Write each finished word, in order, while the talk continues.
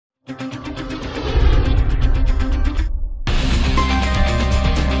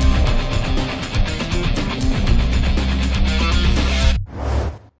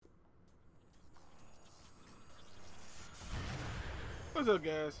up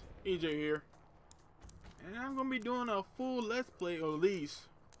guys, EJ here, and I'm gonna be doing a full let's play, or at least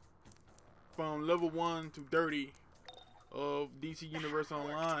from level 1 to 30 of DC Universe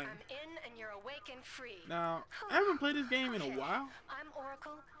Online. I'm in and you're awake and free. Now, I haven't played this game in a while, I'm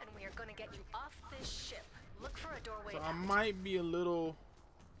Oracle and we are gonna get you off this ship. Look for a doorway so out. I might be a little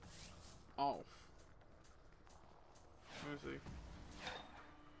off. Let me see.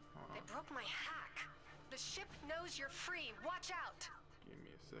 They broke my hack. The ship knows you're free. Watch out. Give me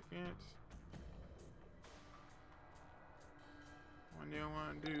a second. What do I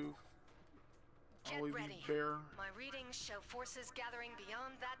want to do? Get Always ready. be bare. My readings show forces gathering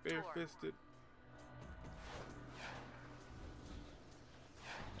beyond that door. Bare-fisted.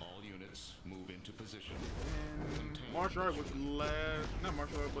 All units move into position. And martial art was the last, not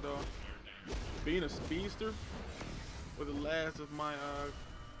martial art, but being a speedster was the last of my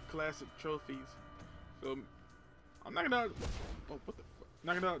classic trophies. So I'm knocking out, oh what the fuck,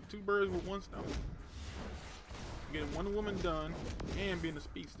 knocking out 2 birds with 1 stone. Getting 1 woman done and being a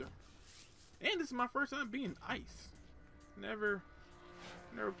speedster. And this is my first time being ice. Never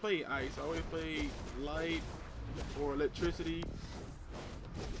played ice. I always played light or electricity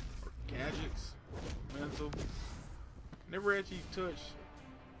or gadgets, mental. Never actually touched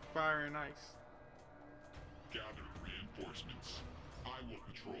fire and ice. Gather reinforcements. I will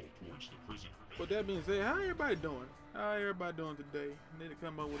patrol towards the prison. With that being said, how everybody doing? How everybody doing today? I need to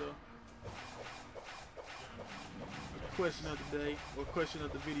come up with a question of the day, or question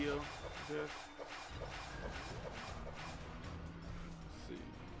of the video. I guess. Let's see.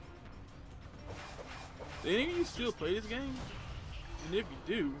 Do any of you still play this game? And if you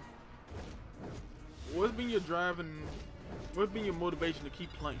do, what's been your driving? What's been your motivation to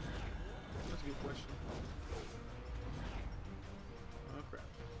keep playing? That's a good question. Oh crap.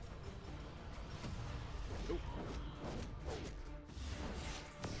 Nope.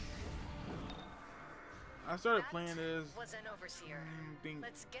 I started playing this was an overseer.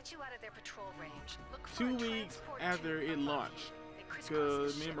 Let's get you out of their patrol range. Look for 2 a weeks transport after tube it above launched, you. They crisscross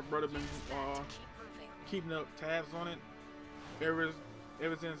because the me and my ship. brother been Use that to keep moving. keeping up tabs on it ever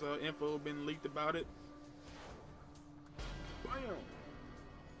since info been leaked about it. Bam!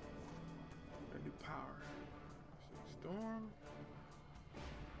 A new power. Storm.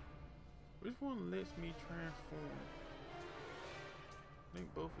 Which one lets me transform? I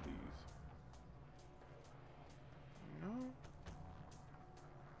think both of these. No.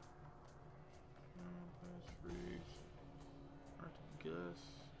 Let's freeze. Arctic Gus.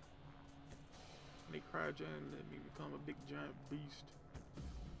 They cryogen and let me become a big giant beast.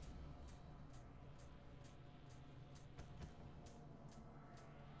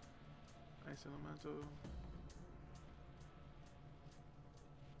 Ice elemental.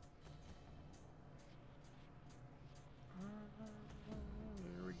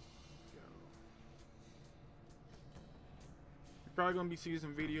 There we go. Probably gonna be seeing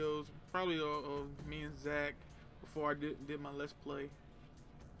some videos, probably of me and Zach before I did my let's play.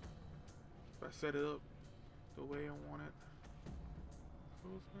 If I set it up the way I want it.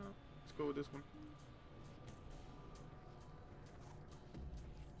 Let's go with this one.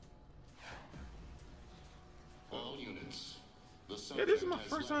 All units. Yeah, this is my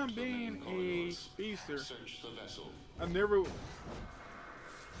first time being a speedster. Search the vessel. I never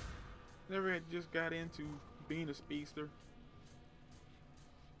had just got into being a speedster.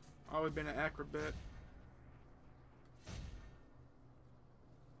 Always been an acrobat.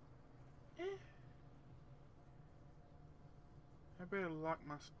 I better lock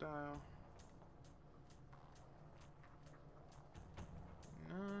my style.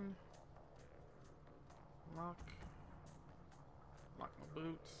 None. Lock my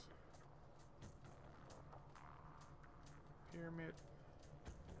boots. Pyramid.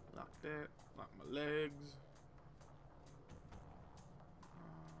 Lock that. Lock my legs.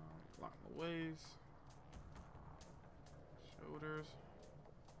 Lock my waist. Shoulders.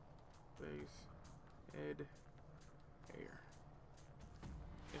 Face. Head. Hair.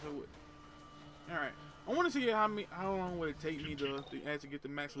 If I would. Alright. I want to see how long would it take me to actually get the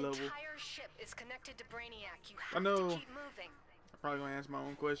max level. The entire ship is connected to Brainiac. You I have know. to keep moving. I'm probably gonna ask my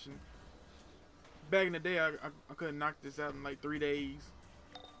own question. Back in the day, I could have knocked this out in like 3 days.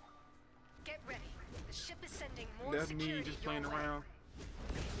 Get ready. The ship is sending more That's security me just playing your way. around,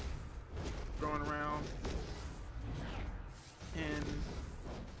 throwing around, and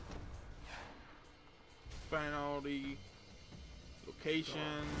finding all the locations,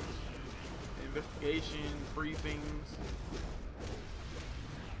 investigation, briefings.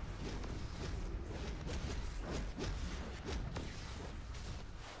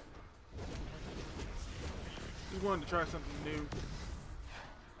 Just wanted to try something new.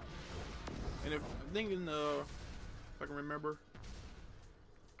 And if I think in the, if I can remember,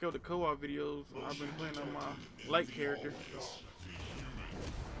 the co-op videos I've been playing on my light character.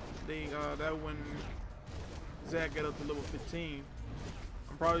 They that when Zach got up to level 15,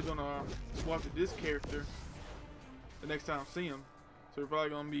 I'm probably gonna swap to this character the next time I see him. So we're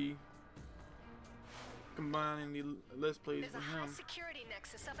probably gonna be combining the let's plays There's with a high him. security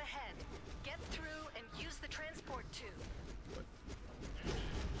nexus up ahead. Get through and use the transport tube.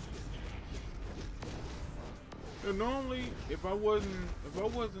 So normally, if I wasn't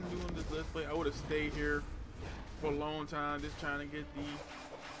doing this let's play, I would have stayed here for a long time, just trying to get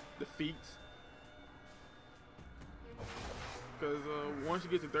the feats. Because once you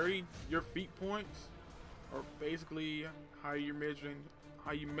get to 30, your feat points are basically how you measured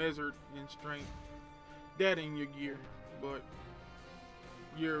in strength. That in your gear, but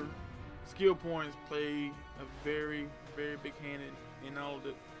your skill points play a very, very big hand in all of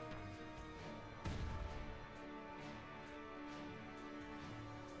it.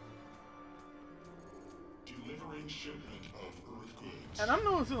 Delivering shipment of Earth goods. And I'm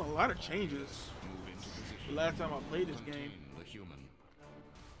noticing a lot of changes Move into position. the last time I played this Contain game. the human.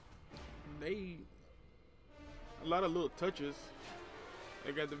 A lot of little touches.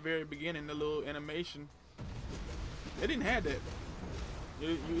 Like at the very beginning, the little animation. They didn't have that.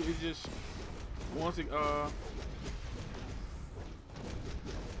 It just once it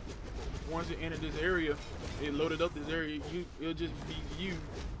entered this area, it loaded up this area. It'll just be you.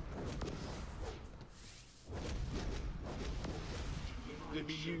 It'd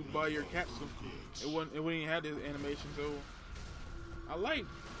be you by your capsule. It wouldn't even have this animation, so I like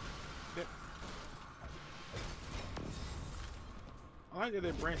that. I like that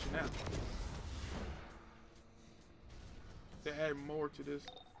they're branching out. They add more to this.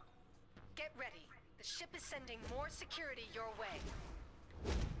 Get ready. The ship is sending more security your way.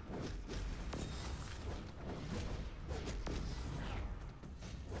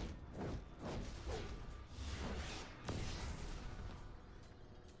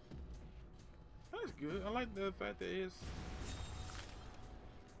 That's good. I like the fact that it's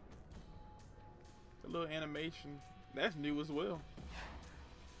a little animation. That's new as well.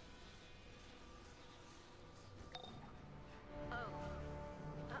 Oh.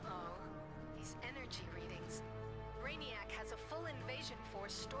 Uh-oh. These energy readings. Brainiac has a full invasion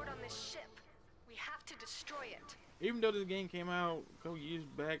force stored on this ship. We have to destroy it. Even though this game came out a couple years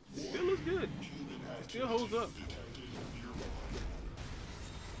back, it still looks good. It still holds up.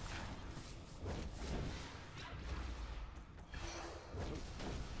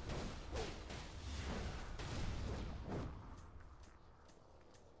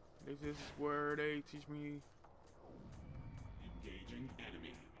 This is where they teach me. Engaging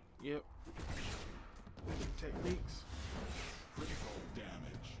enemy. Yep. Techniques. Critical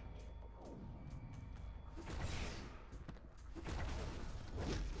damage.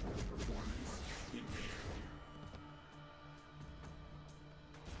 Performance impaired.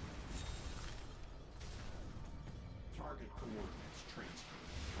 Target coordinates transferred.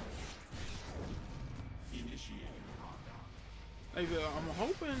 Initiating combat. Like, I'm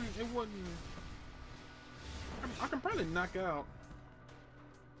hoping it wouldn't. I can probably knock out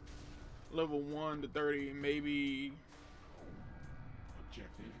level 1 to 30, maybe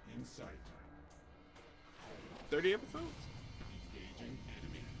Objective in sight. 30 episodes. Engaging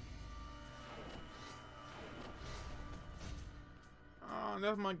enemy.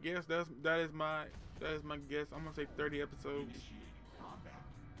 That's my guess. That is my guess. I'm gonna say 30 episodes. Initiating combat.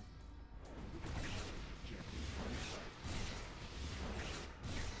 Objective in sight.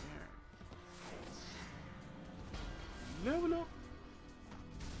 Level up.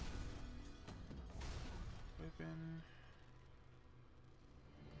 Weapon.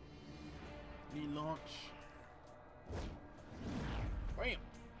 Launch. Bam.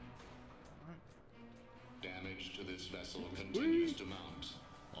 Damage to this vessel continues to mount.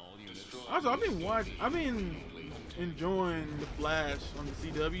 All units. Also, I've been enjoying The Flash on the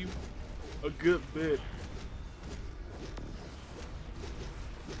CW a good bit.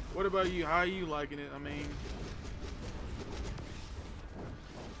 What about you? How are you liking it? I mean,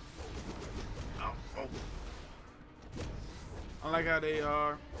 I like how they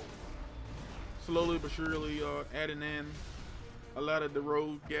are slowly but surely adding in a lot of the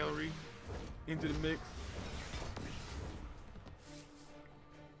rogue gallery into the mix.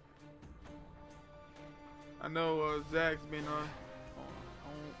 I know Zach's been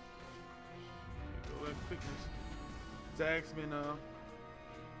Zach's been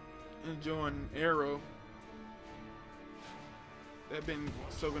enjoying Arrow. They've been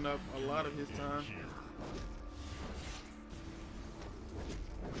soaking up a lot of his time.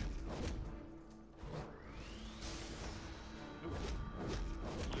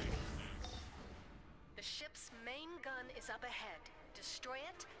 is up ahead. Destroy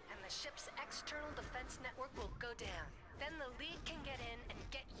it, and the ship's external defense network will go down. Then the League can get in and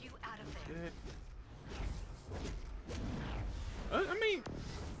get you out of there. I mean,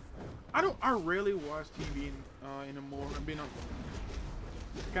 I rarely watch TV anymore. I've been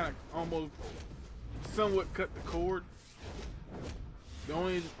kind of almost somewhat cut the cord. The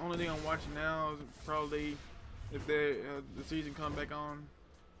only thing I'm watching now is probably if the season come back on.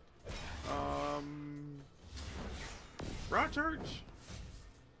 Broadchurch,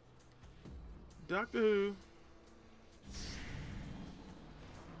 Doctor Who,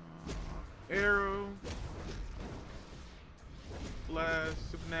 Arrow, Flash,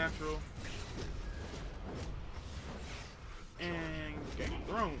 Supernatural, and Game of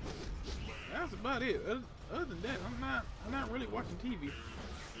Thrones. That's about it. Other than that, I'm not really watching TV.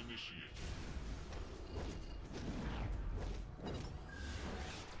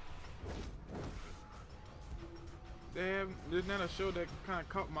 There's not a show that kind of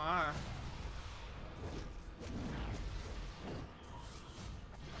caught my eye.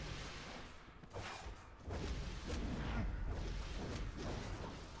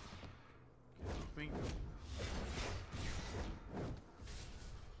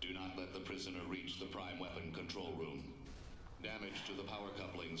 Do not let the prisoner reach the prime weapon control room. Damage to the power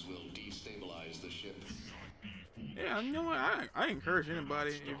couplings will destabilize the ship. Yeah, you know what? I encourage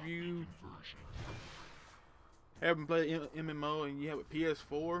anybody, if you haven't played MMO and you have a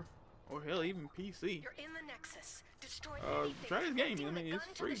PS4 or hell even PC, You're in the Nexus. Destroy try this game. I mean, it's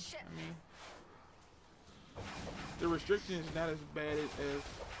free. I mean, the restrictions is not as bad as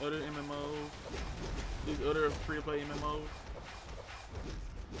other MMOs, these other free-to-play MMOs.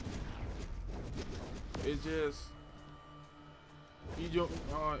 It's just you don't.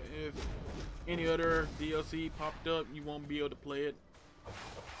 If any other DLC popped up, you won't be able to play it.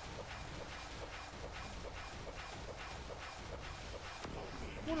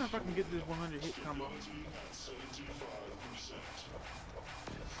 I wonder if I can get this 100 hit combo.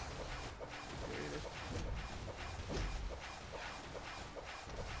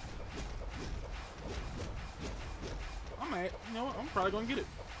 You know what? I'm probably gonna get it.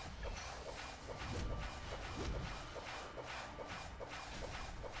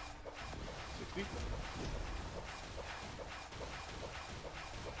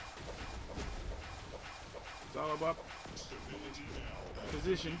 It's all about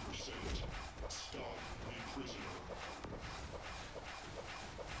position.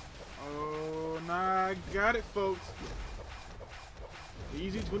 Oh, nah, I got it, folks.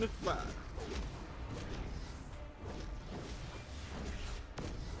 Easy 25.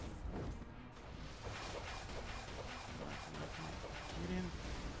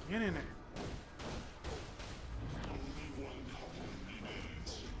 Get in there. Only one coupling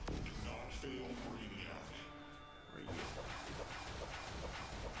remains. Do not fail Brainiac. Right here.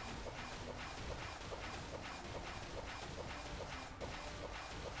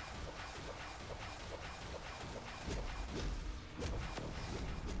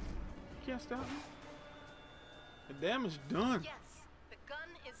 You can't stop me. The damage done. Yes, the gun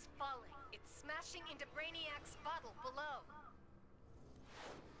is falling. It's smashing into Brainiac's bottle below.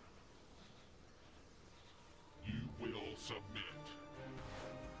 You will submit.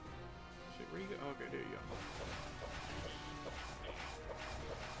 Shit, where you go? Okay, there you go.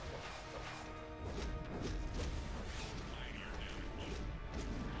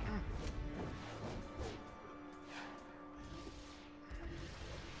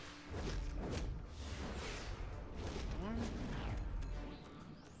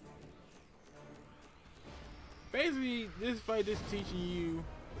 Basically, this fight is teaching you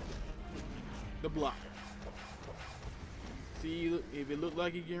the block. See, if it looked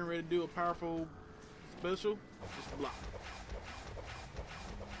like you're getting ready to do a powerful special, just block.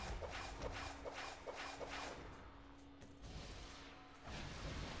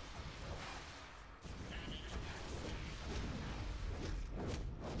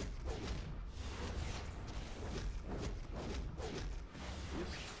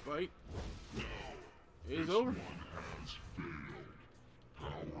 This fight is over.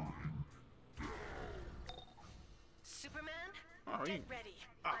 Superman, Oh, get ready.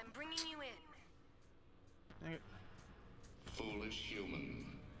 I'm bringing you in. Dang it. Foolish human,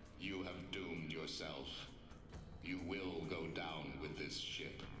 you have doomed yourself. You will go down with this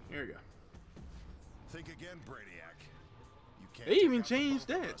ship. There we go. Think again, Brainiac. You can't They even take out the changed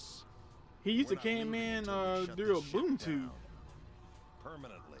both of that. us. He used to We're not can leaving man until we shut through a this ship boom tube. down.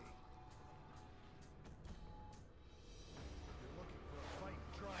 Permanently.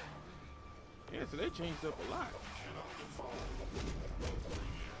 Yeah, so they changed up a lot.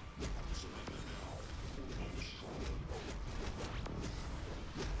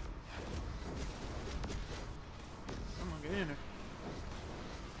 Come on, get in there.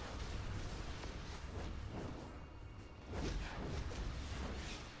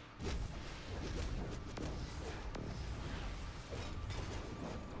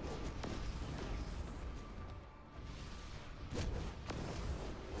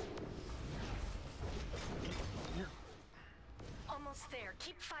 Almost there.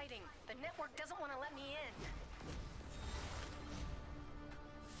 Keep fighting. The network doesn't want to let me in.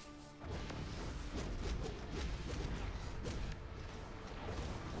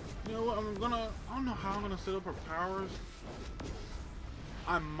 You know what? I don't know how I'm gonna set up her powers.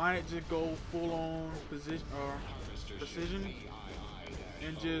 I might just go full on precision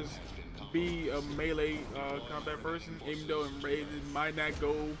and just be a melee combat person, even though in Raid it might not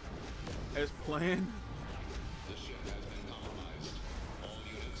go as planned. The ship has been compromised. All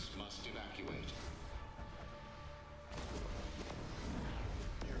units must evacuate.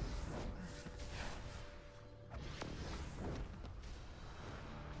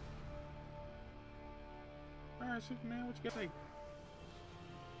 Alright, Superman, what you got to say?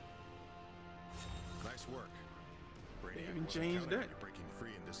 Nice work. They Brainiac haven't wasn't changed counting on that. you breaking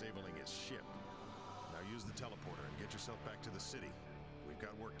free and disabling his ship. Now use the teleporter and get yourself back to the city. We've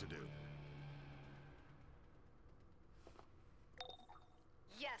got work to do.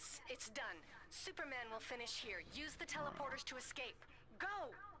 Yes, it's done. Superman will finish here. Use the teleporters to escape.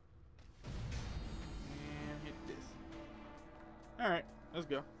 Go! And hit this. Alright, let's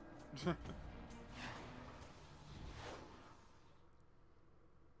go.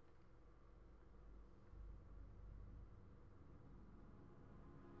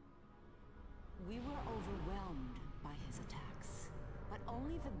 We were overwhelmed by his attacks, but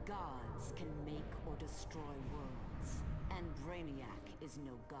only the gods can make or destroy worlds, and Brainiac is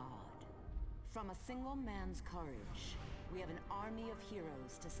no god. From a single man's courage, we have an army of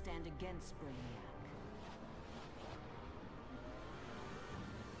heroes to stand against Brainiac.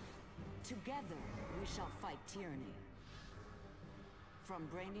 Together, we shall fight tyranny. From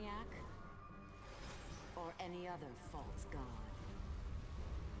Brainiac, or any other false god.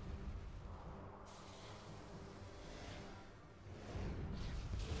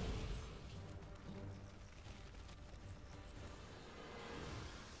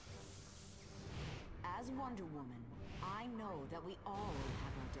 As Wonder Woman, I know that we all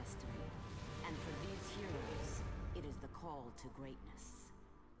have our destiny. And for these heroes, it is the call to greatness.